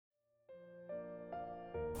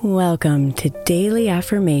Welcome to Daily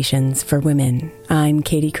Affirmations for Women. I'm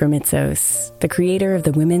Katie Kremitzos, the creator of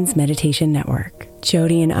the Women's Meditation Network.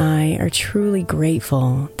 Jody and I are truly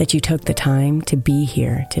grateful that you took the time to be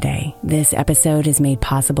here today. This episode is made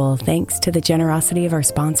possible thanks to the generosity of our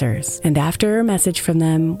sponsors. And after a message from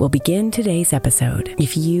them, we'll begin today's episode.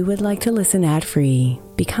 If you would like to listen ad-free,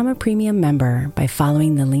 become a premium member by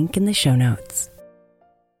following the link in the show notes.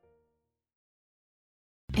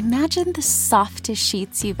 Imagine the softest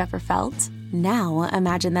sheets you've ever felt. Now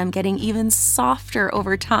imagine them getting even softer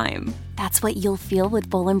over time. That's what you'll feel with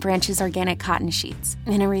Boll & Branch's organic cotton sheets.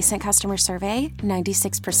 In a recent customer survey,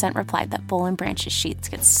 96% replied that Boll & Branch's sheets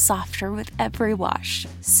get softer with every wash.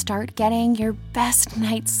 Start getting your best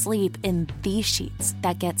night's sleep in these sheets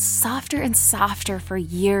that get softer and softer for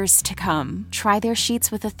years to come. Try their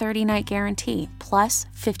sheets with a 30-night guarantee, plus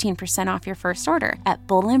 15% off your first order at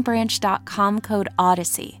bollandbranch.com code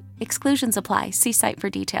Odyssey. Exclusions apply. See site for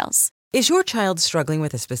details. Is your child struggling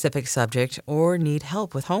with a specific subject or need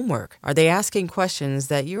help with homework? Are they asking questions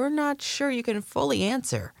that you're not sure you can fully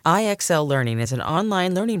answer? IXL Learning is an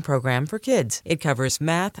online learning program for kids. It covers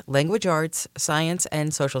math, language arts, science,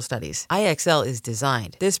 and social studies. IXL is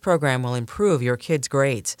designed. This program will improve your kids'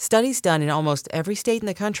 grades. Studies done in almost every state in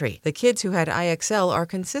the country. The kids who had IXL are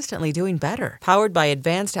consistently doing better. Powered by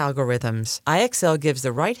advanced algorithms, IXL gives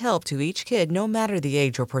the right help to each kid no matter the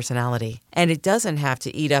age or personality. And it doesn't have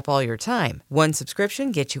to eat up all your time. One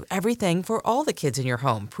subscription gets you everything for all the kids in your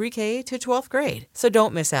home, pre-K to 12th grade. So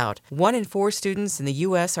don't miss out. 1 in 4 students in the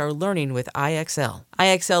U.S. are learning with IXL.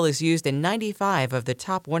 IXL is used in 95 of the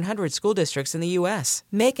top 100 school districts in the U.S.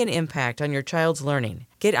 Make an impact on your child's learning.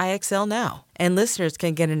 Get IXL now. And listeners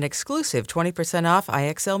can get an exclusive 20% off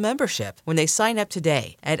IXL membership when they sign up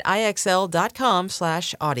today at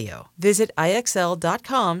IXL.com/audio. Visit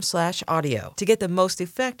IXL.com/audio to get the most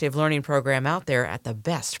effective learning program out there at the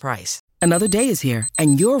best price. Another day is here,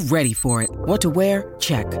 and you're ready for it. What to wear?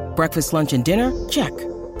 Check. Breakfast, lunch, and dinner? Check.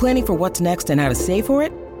 Planning for what's next and how to save for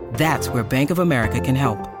it? That's where Bank of America can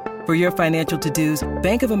help. For your financial to-dos,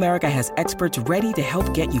 Bank of America has experts ready to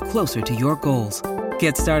help get you closer to your goals.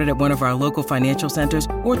 Get started at one of our local financial centers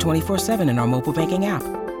or 24/7 in our mobile banking app.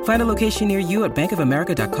 Find a location near you at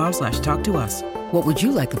bankofamerica.com/talktous. What would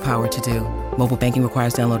you like the power to do? Mobile banking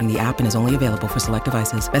requires downloading the app and is only available for select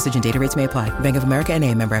devices. Message and data rates may apply. Bank of America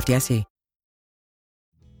N.A., member FDIC.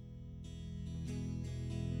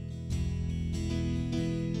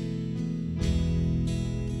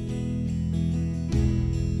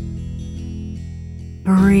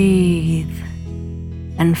 Breathe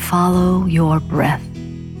and follow your breath.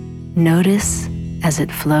 Notice as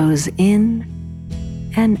it flows in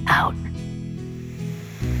and out.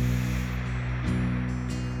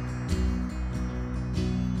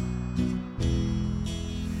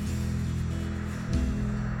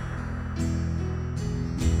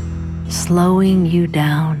 Slowing you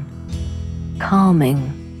down,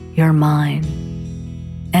 calming your mind,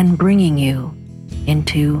 and bringing you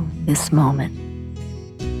into this moment.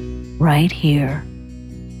 Right here,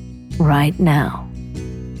 right now.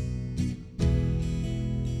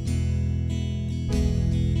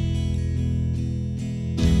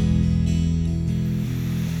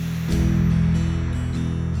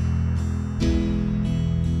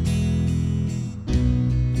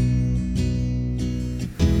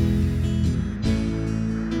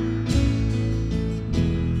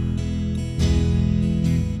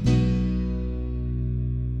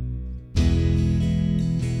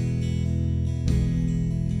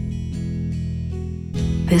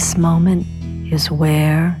 This moment is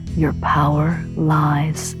where your power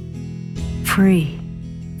lies, free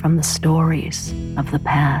from the stories of the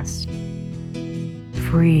past,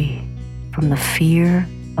 free from the fear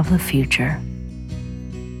of the future.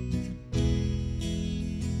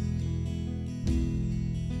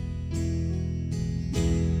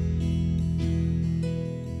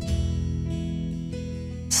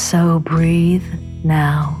 So breathe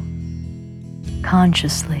now,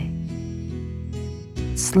 consciously,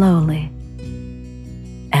 slowly,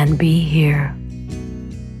 and be here.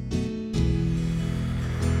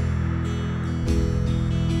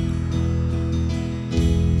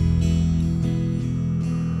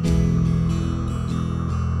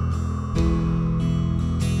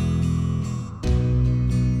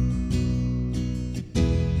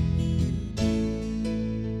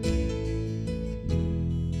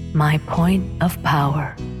 My point of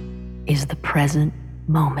power is the present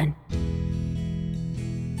moment.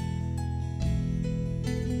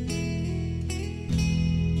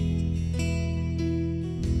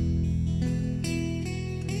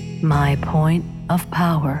 My point of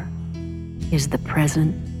power is the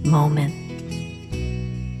present moment.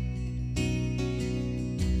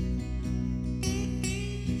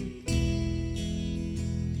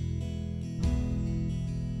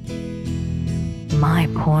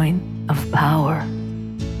 point of power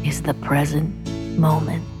is the present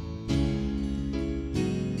moment.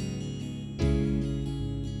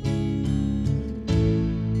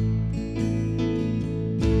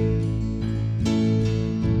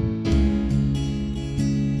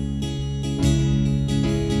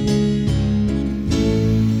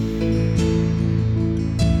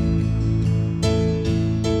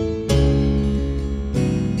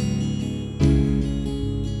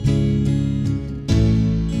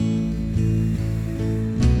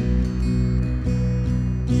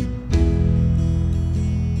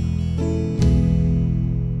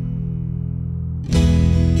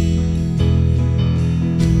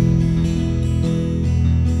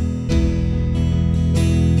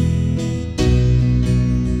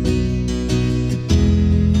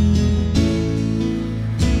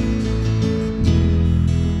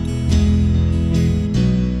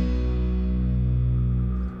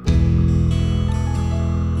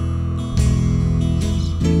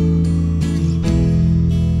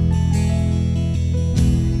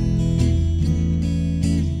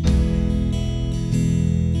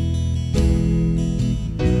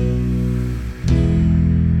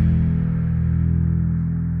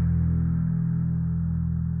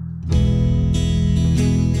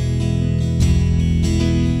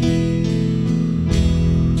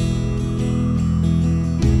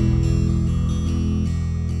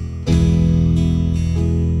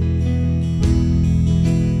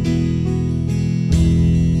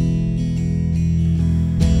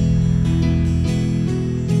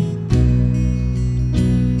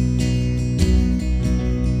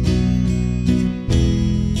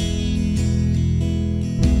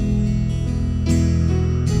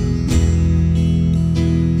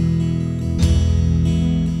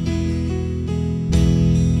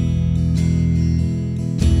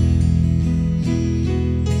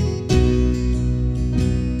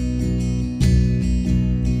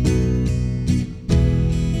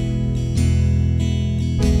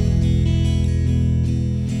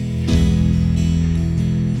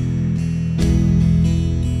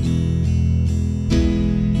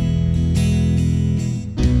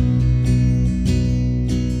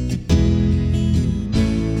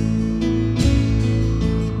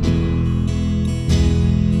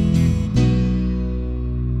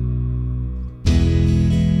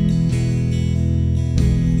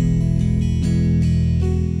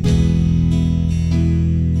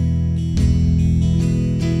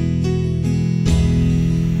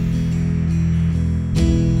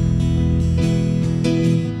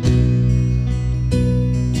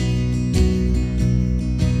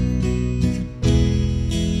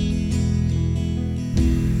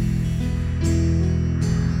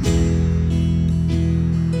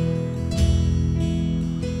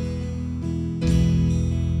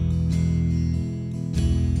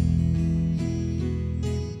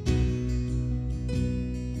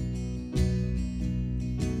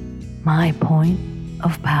 My point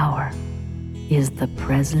of power is the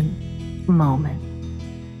present moment.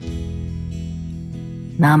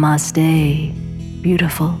 Namaste,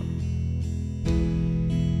 beautiful.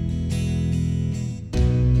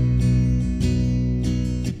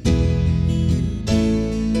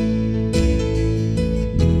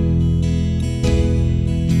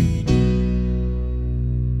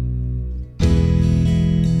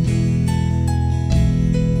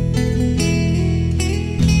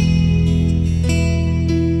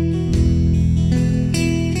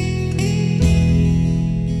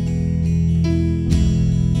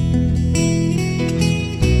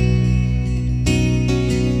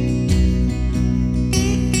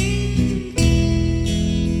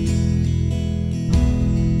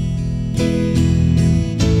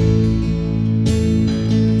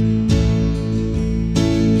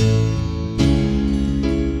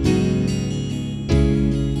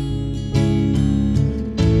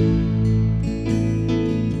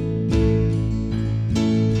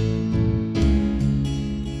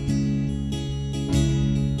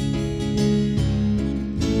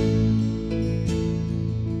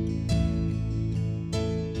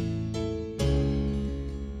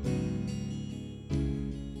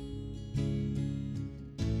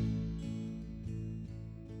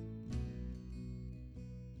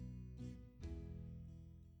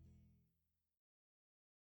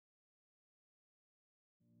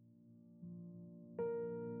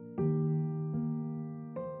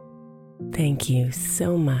 Thank you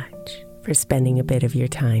so much for spending a bit of your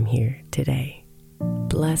time here today.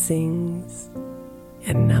 Blessings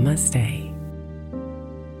and namaste.